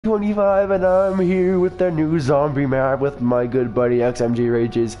25 and I'm here with the new zombie map with my good buddy XMG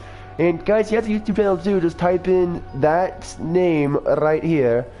Rages. And guys, he has a YouTube channel too, just type in that name right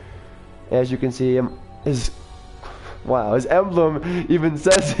here. As you can see, his emblem even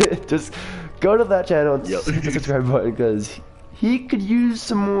says it. Just go to that channel and hit the subscribe button because he could use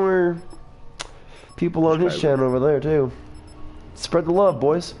some more people on his channel over there too. Spread the love,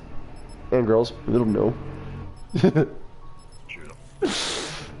 boys. And girls, we don't know.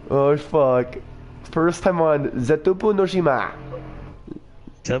 Oh fuck. First time on Zetupu no Shima.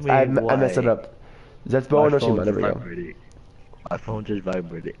 Tell me I why messed it up. Zetsubo no Shima, there we go. My phone just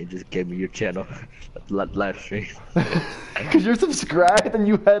vibrated and just gave me your channel live stream. Cause you're subscribed and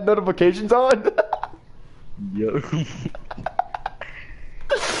you had notifications on? Yo.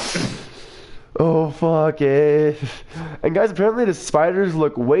 Oh fuck it. And guys, apparently the spiders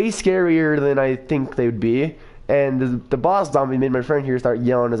look way scarier than I think they would be. And the boss zombie made my friend here start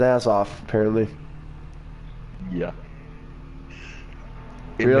yelling his ass off, apparently. Yeah.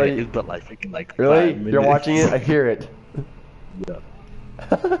 Really? It's but like freaking like really? You're watching it? I hear it. Yeah.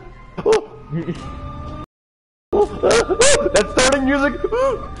 That's starting music!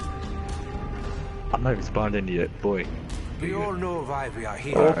 I'm not responding yet, boy. We all know why we are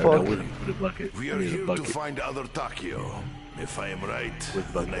here. Oh fuck. We are here to find other Takio. If I am right,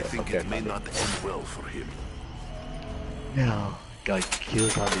 then I think it may not end well for him. No, guys, kill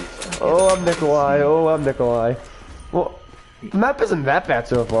zombies. Oh, I'm Nikolai. Oh, I'm Nikolai. Well, the map isn't that bad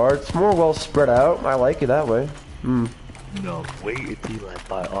so far. It's more well spread out. I like it that way. Hmm. No, wait until like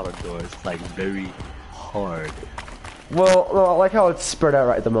by all the doors. It's like very hard. Well, no, I like how it's spread out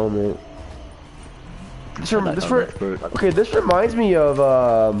right at the moment. This reminds me of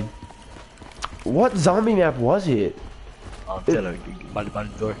what zombie map was it? I'm telling you, by the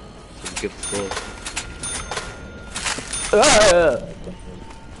door. So you get the floor.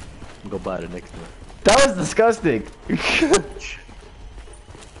 Go by the next one. That was disgusting.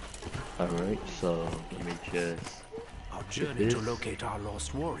 Alright, so let me just. Our journey to locate our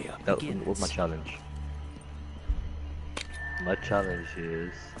lost warrior begins. What's my challenge? My challenge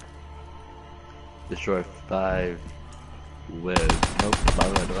is destroy 5 webs. Nope,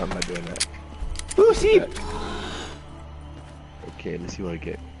 I'm not doing that. Ooh, see. Okay, let's see what I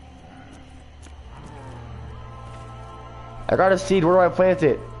get. I got a seed. Where do I plant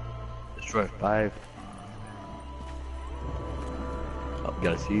it? Destroy 5. Oh,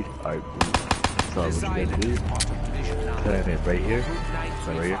 got a seed. Alright. So what you gotta do? Plant it right here.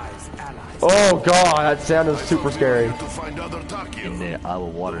 Right here. Oh god, that sounded super scary. And then I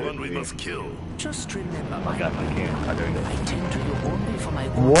will water it. Just remember, Oh my god, I can't. I don't know. I tend to you only for my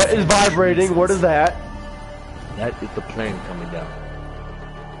own. What is vibrating? What is that? That is the plane coming down.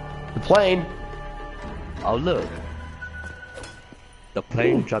 The plane. Oh look. The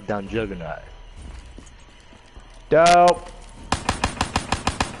plane dropped down Juggernaut. Dope.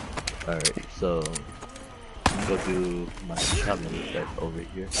 Alright, so I'm gonna go do my challenge that's over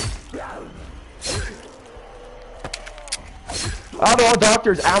here. Oh, they're all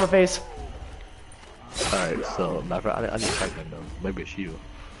doctors. Ow, my face. Alright, so I need to check them though. Maybe it's you.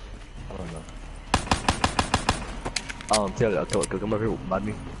 I don't know. Taylor, come over here by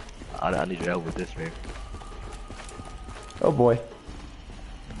me. I need your help with this, man. Oh boy.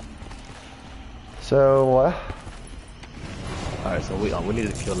 So what? Alright, so we need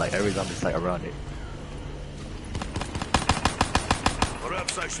to kill like every zombie site around it.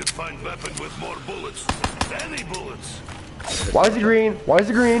 Perhaps I should find weapon with more bullets. Any bullets. Why is it green? Why is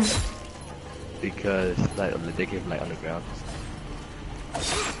it green? Because like they came like underground.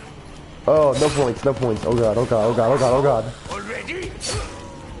 Oh, no points, no points. Oh god, oh god, oh god, oh god, oh god. Already?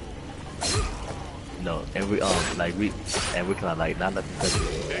 No, and we can like not let them touch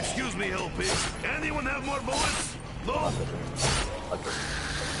it. Excuse me, LP. Anyone have more bullets? No. Okay.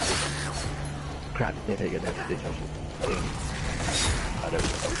 Crap, they touch it. There we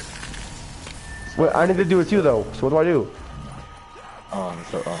go. Wait, I need to do it too though. So what do I do?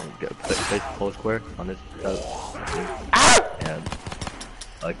 Get place full square on this. And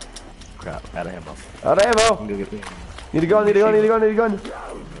like, crap, out of ammo. Out of ammo. Need a gun, need a gun, need a gun, need a gun.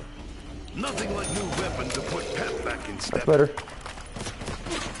 Nothing like new weapon to put Pep back in step. That's better.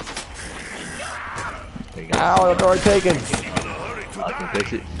 Ow, that's already taken. I can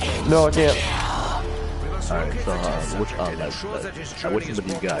fix it. No, I can't. Alright, so which number do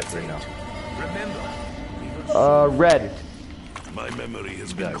you got right now? Red. My memory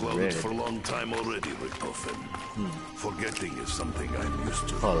has been clouded for a long time already, Richtofen. Forgetting is something I'm used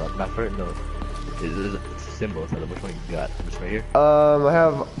to. Hold on, my first note is a symbol. So which one you got? This right here. I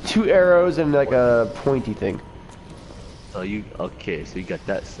have 2 arrows and like a pointy thing. So you okay? So you got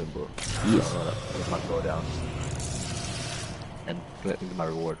that symbol. Yes. Let my throw down. And let me get my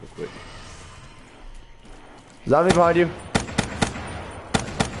reward real quick. Zombie behind you.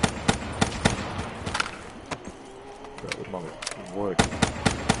 Where's my reward?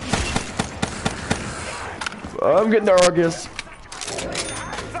 I'm getting the Argus.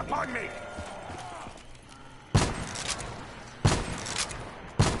 Upon me.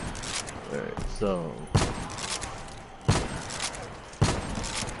 Alright, so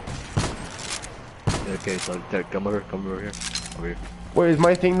okay, so come over here, over here. Wait, is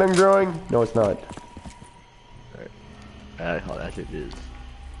my thing done growing? No, it's not. Alright, how that shit is.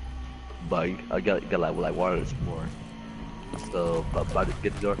 But I got like water this more. So about to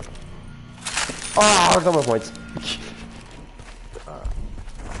get the door. Oh, I got my points. Alright,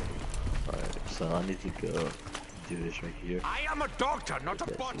 so I need to go do this right here. I am a doctor, not a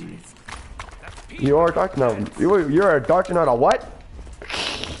botanist. You are a doctor now. You're a doctor, not a what?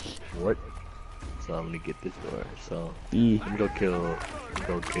 What? So I'm gonna get this door. So E. let me go kill.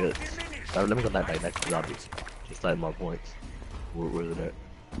 Let me go knife right next to zombies. Just like more points. Where's it at?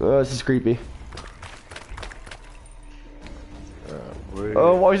 This is creepy. Where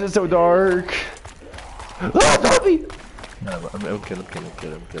Why is it so dark? Oh, zombie! No, I'm killing.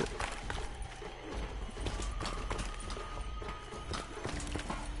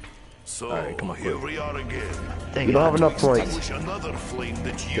 So Alright, come on, here we are again. Dang You it, don't have I enough points. Extinguish another flame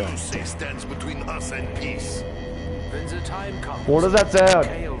that you say stands between us and peace. When the time comes, What does that sound?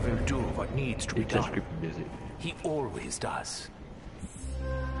 Gtfo will do what needs to be It's just done. creepy music. He always does.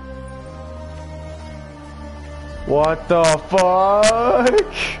 What the fuck?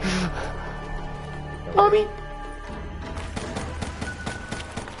 Mommy?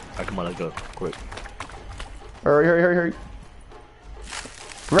 Alright, come on, let's go. Quick. Hurry.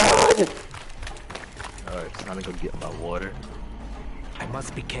 Run! Alright, it's time to go get my water. I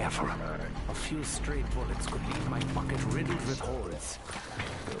must be careful. A few stray bullets could leave my bucket riddled with holes.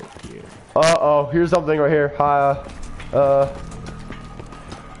 Go here. Uh-oh, here's something right here. Hi,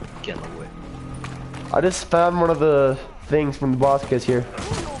 Get in the way. I just found one of the things from the boss kids here. Do you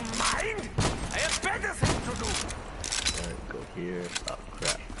mind? I have better things to do. Alright, go here. Oh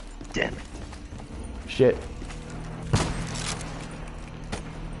crap. Damn it. Shit.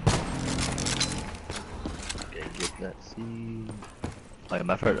 Okay, get that seed. Oh yeah,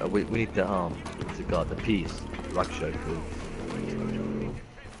 my friend, we need the what's it called? The piece. Rock shark food.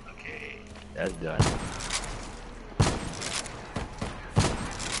 Okay, that's done.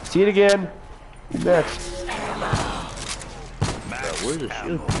 See it again. Next. Where's the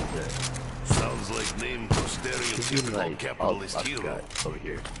shield piece at? Sounds like name for Should be stereotypical like, capitalist I hero. forgot. Over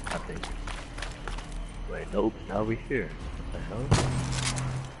here, I think. Wait, nope, now we're here. What the hell?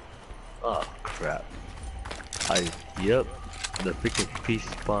 Oh crap. Yep. The freaking piece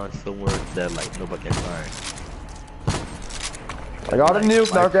spawned somewhere that like nobody can find. I got a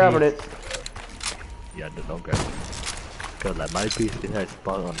nuke, now grabbing it. Yeah, don't grab it. Cause like my piece, it has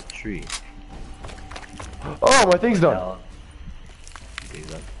spawned on the tree. Oh, my thing's done. Alright,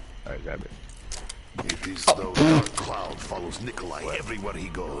 grab it. It is though dark cloud follows Nikolai everywhere he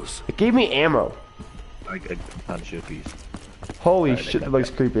goes. It gave me ammo. I found a shield piece. Holy Alright, shit, that looks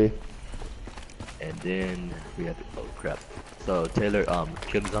creepy. And then we have to, oh crap. So Taylor,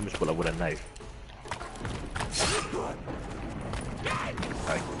 kill the zombies with a knife.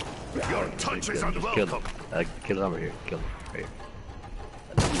 Alright. Your touch is Kill them. unwelcome. Kill them over here. Kill them. Right here.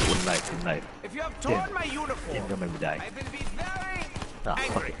 One knife. If you have Damn. my uniform, Damn, don't make me die. I will be very Ah, fuck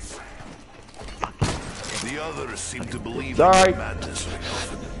angry. it. The others seem to believe Sorry. in madness.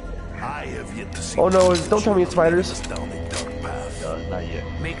 I have yet to see. Oh no, don't tell me it's spiders. Down the dark path. Not yet.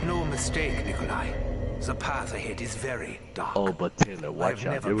 Make no mistake, Nikolai. The path ahead is very dark. Oh, but Taylor, watch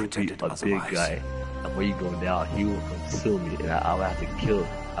out. never There will be pretended a big otherwise. guy. And when you go down, he will consume me. And I'll have to kill it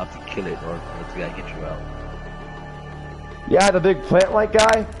in order for the guy to get you out. Yeah, the big plant-like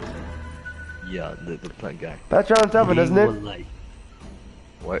guy? Yeah, the plant guy. That's round 7, He isn't will, it? like,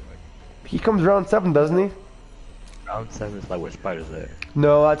 what? He comes round 7, doesn't he? Round 7 is like where spiders are.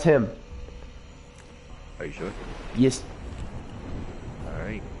 No, that's him. Are you sure? Yes.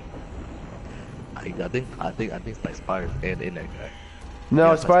 Alright. I think it's like spiders and in that guy. No,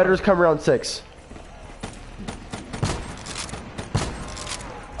 Yeah, spiders come around 6.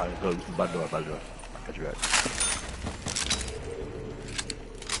 Alright, go by the door. I got you right.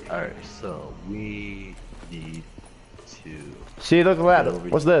 Alright, so we need to... See, look at that.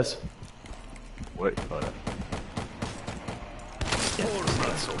 What's this? Wait, hold up.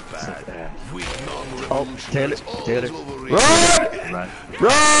 so bad. Weak Oh, Taylor, Taylor. Run!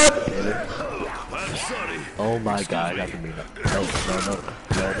 Run! Taylor. I'm sorry. Oh my god, I got the mean.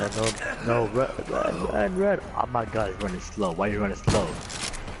 No, run. Oh my god, he's running slow. Why are you running slow?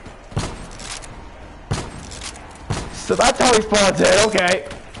 So that's how he spawns in, okay.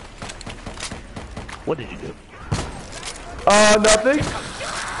 What did you do? Nothing.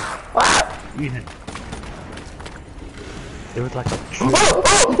 Ah! Yeah. It was like a What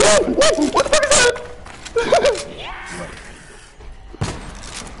the fuck is that?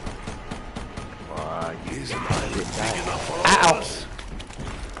 Come on, you Ow.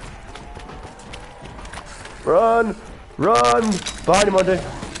 Run! Run! Behind him, Monday.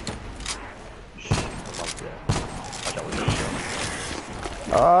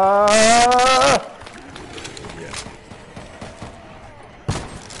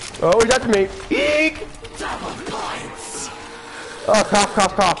 Oh, he's after me. Eek! Oh,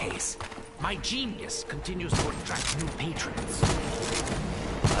 cough. Case. My genius continues to attract new patrons.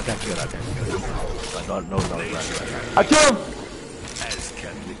 I got killed. I don't know. Right. I killed him! As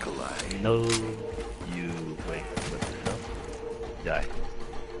can Nikolai. No, you wait. What the hell? Die.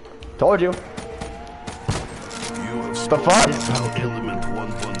 Told you. You have The fuck? how element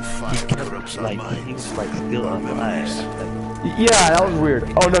 115 corrupts our Like, he minds. was like still alive. Yeah, that was weird.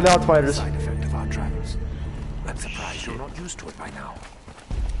 Oh no, now it's fighters. Side effect of our travels. I'm surprised you're not used to it by now.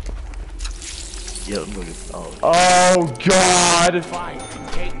 Yeah, I'm going to. Oh, Oh god! Fine,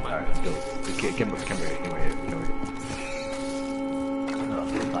 take my. alright, let's go. Okay, come here.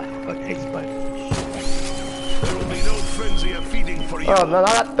 Okay, spy. There will be no frenzy of feeding for you. Oh, no,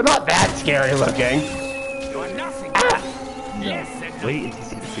 they're not that scary looking. You are nothing. No, wait until you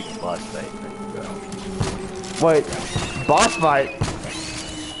see the big boss fight. Wait, boss fight?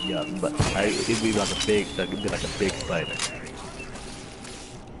 Yeah, but it'd be like a big spider.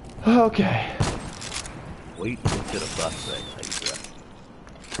 Okay. Wait until the boss fight. How you do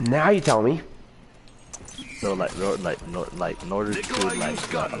that? Now you tell me. So like in order to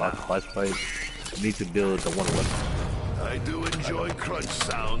unlock the boss fight, you need to build the one weapon. I do enjoy crunch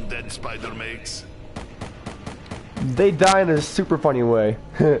sound that spider makes. They die in a super funny way.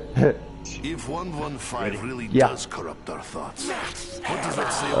 If 115 really Yeah. does corrupt our thoughts, what does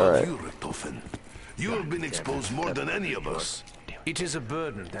that say about you, Richtofen? You have been exposed more than any of us. It is a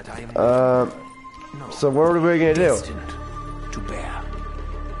burden that I am So what are we gonna do? destined to bear.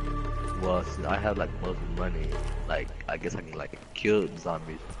 Well, since I have like most money, like I guess I can like kill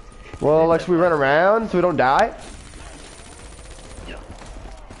zombies. Well, like, should we run around so we don't die? Yeah.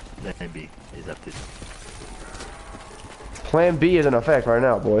 Plan B is up to. Plan B is in effect right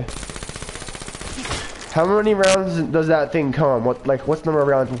now, boy. How many rounds does that thing come? What's the number of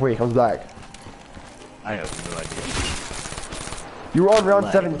rounds before he comes back? I have no idea. You were on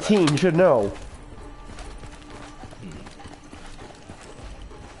round 17, you should know.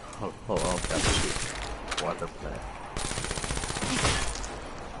 Hold on, that's water plant.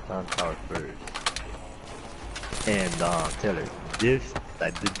 Sound power first. And Taylor, this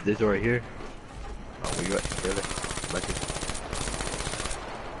door right here. Where you at, Taylor? Like it.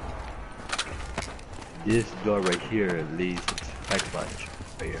 This door right here leads to Pack Lunch.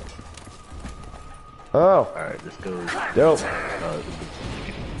 Right here. Oh, Alright, let's go. dope.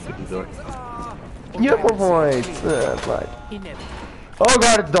 Get the door. You have more points. That's fine. Oh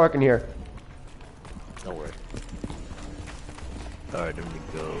god, it's dark in here. Don't worry. Alright, then we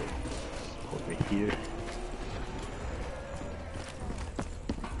go over here.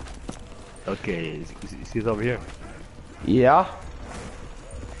 Okay, you see this over here? Yeah?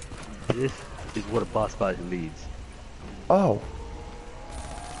 This is where the boss fight leads. Oh.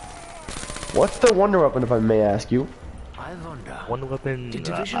 What's the wonder weapon, if I may ask you? I wonder. One weapon,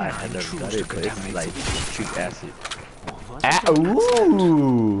 I never got it, but it's like shoot acid.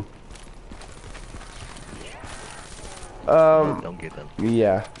 Ooh. Don't get them.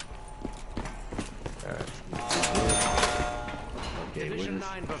 Yeah. Alright. Okay, what Division is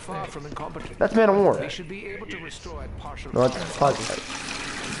 9 were far from incompetent. That's Man of War. They should be able to restore a partial. No, it's positive.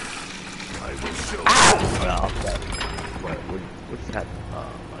 I will show What's happening? Oh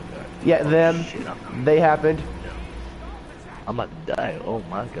my god. Yeah, them. Shit, They happened. I'm about to die. Oh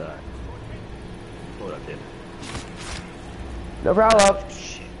my god. Hold up there. No problem.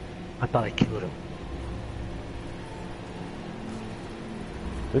 Shit. I thought I killed him.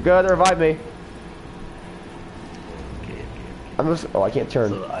 You're good, revive me. Okay. I'm just. Oh, I can't turn.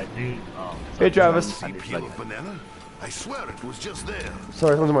 So I do. Hey, Travis. see peel of banana? I swear it was just there.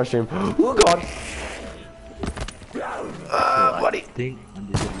 Sorry, someone's on my stream. Oh god. I Buddy. think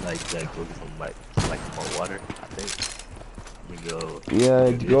I'm just gonna like go get some like more water. I think. We go.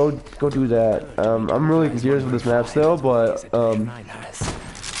 Yeah, do go do that. I'm really confused with this map still, but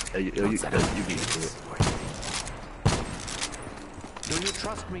You be into it. Do you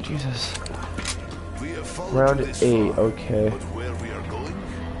trust me? Jesus. We have followed Round you this 8, far, okay. but where we are going,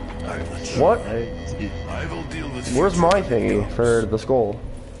 I'm not sure. What? I will deal with Where's future my when it thingy comes. for the skull?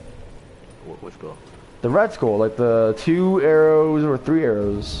 What's go? The red skull, like the 2 arrows or 3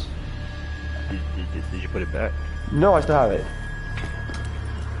 arrows. Did you put it back? No, I still have it.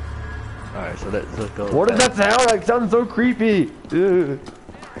 Alright, so let's go. What does that sound like? It sounds so creepy. Ugh.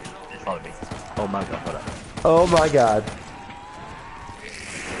 Follow me. Oh my god, hold up. Oh my god.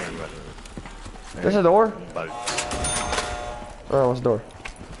 There's a door? Oh, what's the door?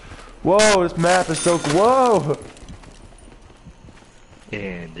 Whoa, this map is so whoa!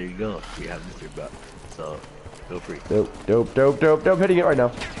 And there you go. We have Mr. Buck. So, feel free. Dope. Hitting it right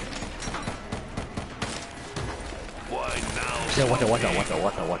now. Why now? Yeah, watch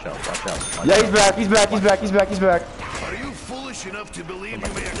out. Yeah, he's back. Are you foolish enough to believe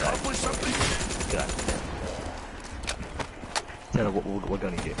you may accomplish something? God. Tell her what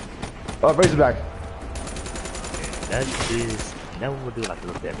gun you get. Oh, Razor's back. That is... Now we'll do like a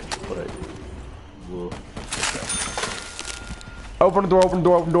little damage, but... We'll... Open the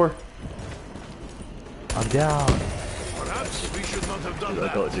door. I'm down. Perhaps we should not have done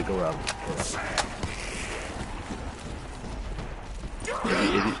that. Go around.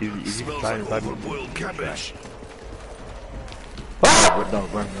 If you Smells try like and find me, overboiled cabbage. no,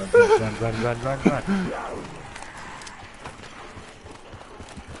 run.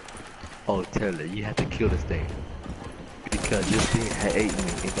 Oh, Taylor, you have to kill this thing. Because this thing had ate me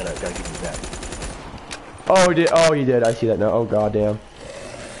and gotta give me back. Oh, he did. I see that now. Oh, god damn.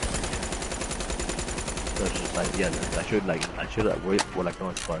 So it's just like, yeah, I should wait for like no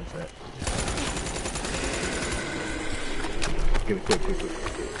one's far as that. Give me quick.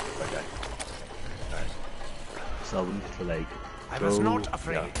 Okay. Alright. So we need to like, I was not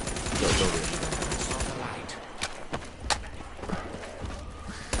afraid. Yeah, go there. Saw the light.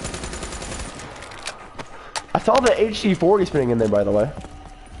 I saw the HG40 spinning in there, by the way.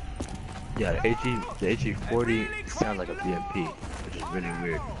 Yeah, the HG40 sounds like a BMP, which is really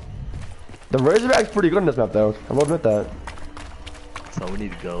weird. The Razorback's pretty good in this map, though. I will admit that. So we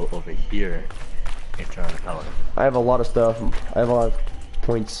need to go over here and turn on the power. I have a lot of stuff. I have a lot of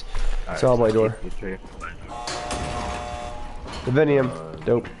points. Alright, Saw blade door. Divinium.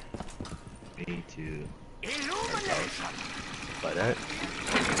 Dope. We need to by that.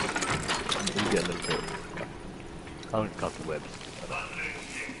 We get a little bit. I don't cut the webs.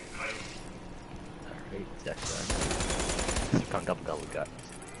 Alright, that's done. Let's count up gun we got.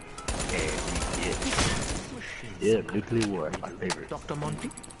 And we get nuclear war, my favorite. Dr. Monty?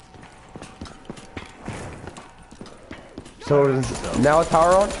 So now it's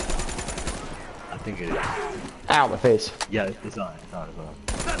power on? I think it is. Ow, my face. Yeah, it's on.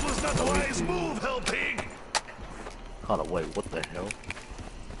 That was not a wise move, hell pig! Hold on, wait, what the hell?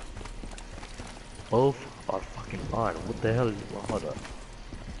 Both are fucking on. What the hell is hold up.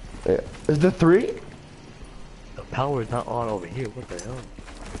 Yeah. Is there 3? The power is not on over here, what the hell?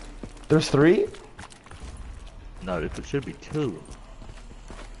 There's 3? No, it should be 2.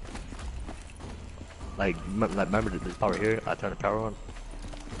 Like remember this power here? I turn the power on.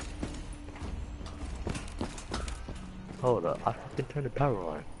 Hold up, I fucking turned the power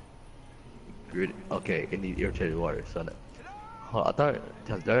on. Okay, it needs irritated water, so that. Oh, I thought,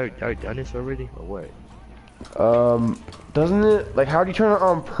 have I already done this already, or what? Doesn't it, like, how do you turn it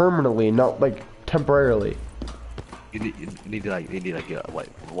on permanently, not, like, temporarily? You need to get, like,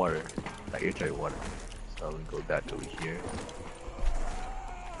 water, like irritated water. So we go back over here.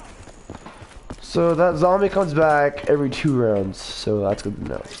 So that zombie comes back every 2 rounds, so that's good to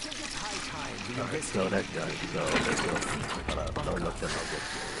know. Alright, so that's done, so let's go.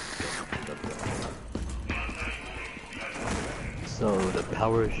 So the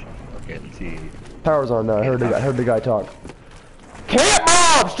power, okay, let's see. Power's on now, I heard the guy talk. Camp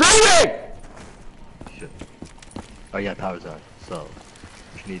mob! Streaming! Shit. Oh yeah, power's on, so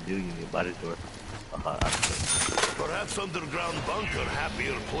what you need to do, you need to buy this door. Perhaps underground bunker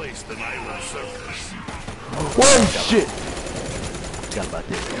happier place than island surface. Whoa, shit! Forgot about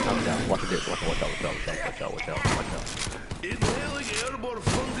this. Calm down. Watch out. Inhaling airborne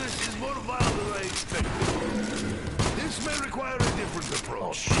fungus is more vile than I expected. This may require a different Oh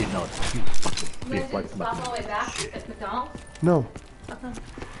approach. shit, no. You fucking big white Stop all the way back shit. at McDonald's? No. Okay.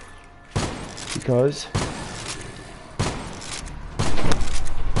 Because?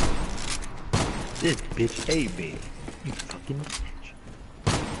 This bitch ate me. You fucking bitch.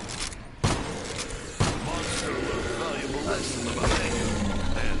 Monster with valuable lessons.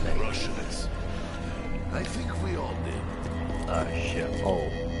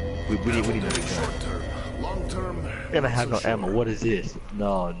 We need another gun. Short term, long term. And I have no ammo. What is this?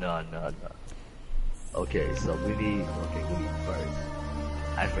 No. Okay, so we need first.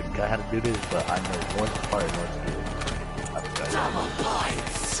 I forgot how to do this, but I know one part in order to do it. I forgot.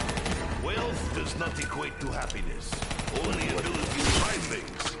 Wealth does not equate to happiness. Only ability to buy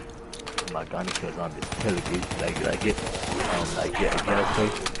things. Oh my god, I kill zombies. Hell, get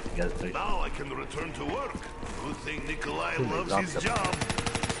a place. Now I can return to work. Good thing Nikolai loves his job.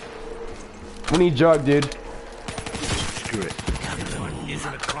 We need Jug, dude. Screw it.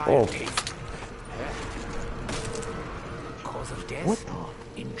 Oh. Cause of death? What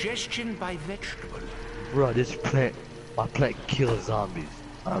the? Ingestion by vegetable. Bro, this plant, my plant kills zombies.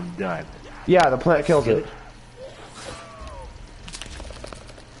 I'm done. Yeah, the plant kills it.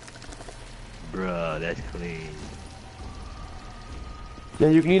 Bro, that's clean. Yeah,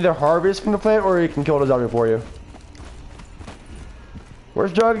 you can either harvest from the plant or you can kill the zombie for you.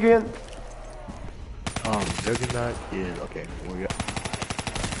 Where's Jug again? Juggernaut is okay. Where we at?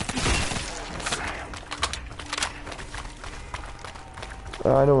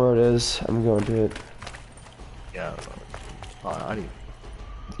 I know where it is. I'm going to it. Yeah. I need.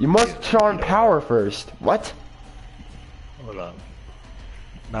 You must turn on power first. What? Hold on.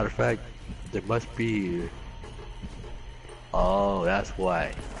 Matter of fact, there must be. Oh, that's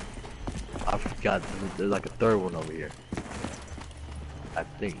why. I forgot. There's like a third one over here. I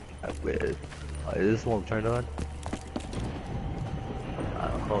think. Is this one turned on?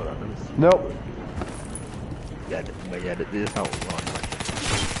 Hold on. Let me see. Nope. Yeah, this is not wrong.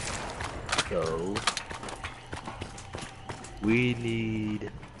 So we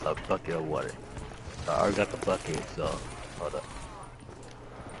need a bucket of water. I already got the bucket, so hold up.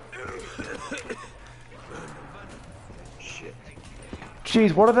 Shit.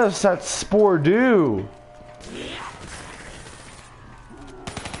 Jeez, what does that spore do?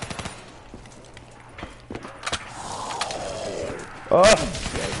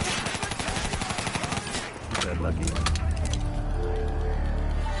 Lucky.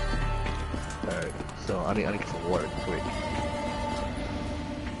 Alright, so I need to get some water quick.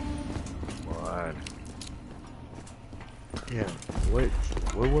 Come on. Yeah, where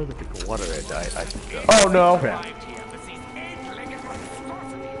was the freaking water at? Oh no. Crap.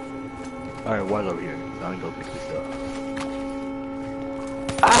 Alright, water's over here. So I'm gonna go pick this up.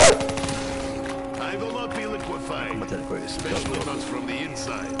 I will not be liquefied, I'm gonna take it especially not from the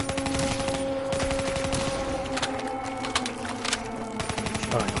inside.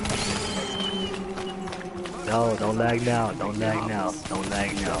 No, don't lag now. Don't lag now. Don't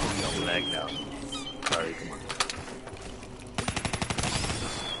lag now. Don't lag now. Sorry, come on.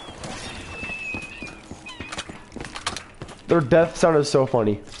 Their death sounded so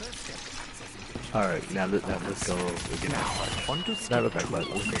funny. Alright, now let's go. Now look like let's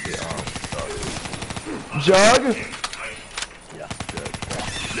go get Jug? yeah, good.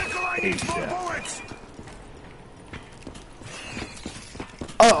 Nikolai needs more bullets!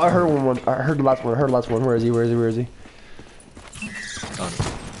 Oh, I heard one. I heard the last one. I heard the last one. Where is he? Where is he? Where is he?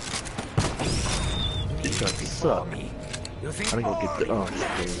 This gonna suck. I'm gonna go get the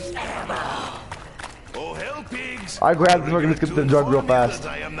Oh hell, pigs! I grabbed the fucking get the drug real fast.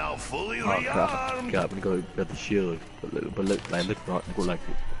 I am now fully oh crap! rearmed. God, I'm gonna go get the shield. But look around. Go like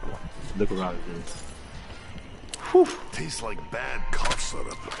look around. Whew. Tastes like bad cough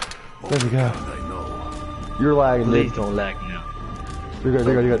syrup. Oh, There we go. I know. You're lagging, Please dude. don't lag now. You're good.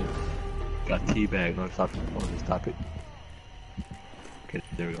 You're good. You're good. Got teabag. No, stop it. Oh, stop it. Okay,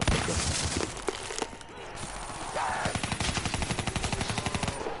 there we go. Let's go.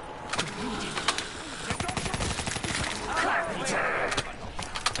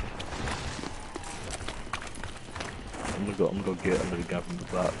 I'm gonna go get another guy from the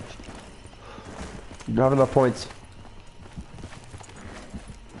box. You don't have enough points.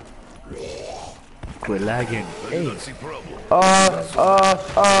 Quit lagging. Hey. That's the problem.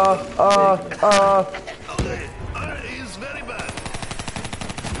 He's very bad.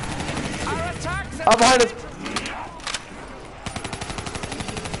 I'm behind us.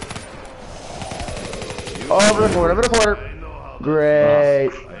 Over the corner. Over the corner. I know how Great.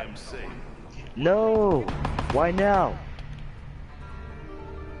 I am safe. No. Why now?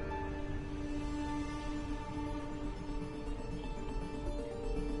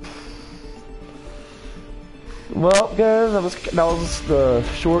 Well, guys, that was the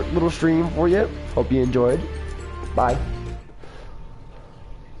short little stream for you. Hope you enjoyed. Bye.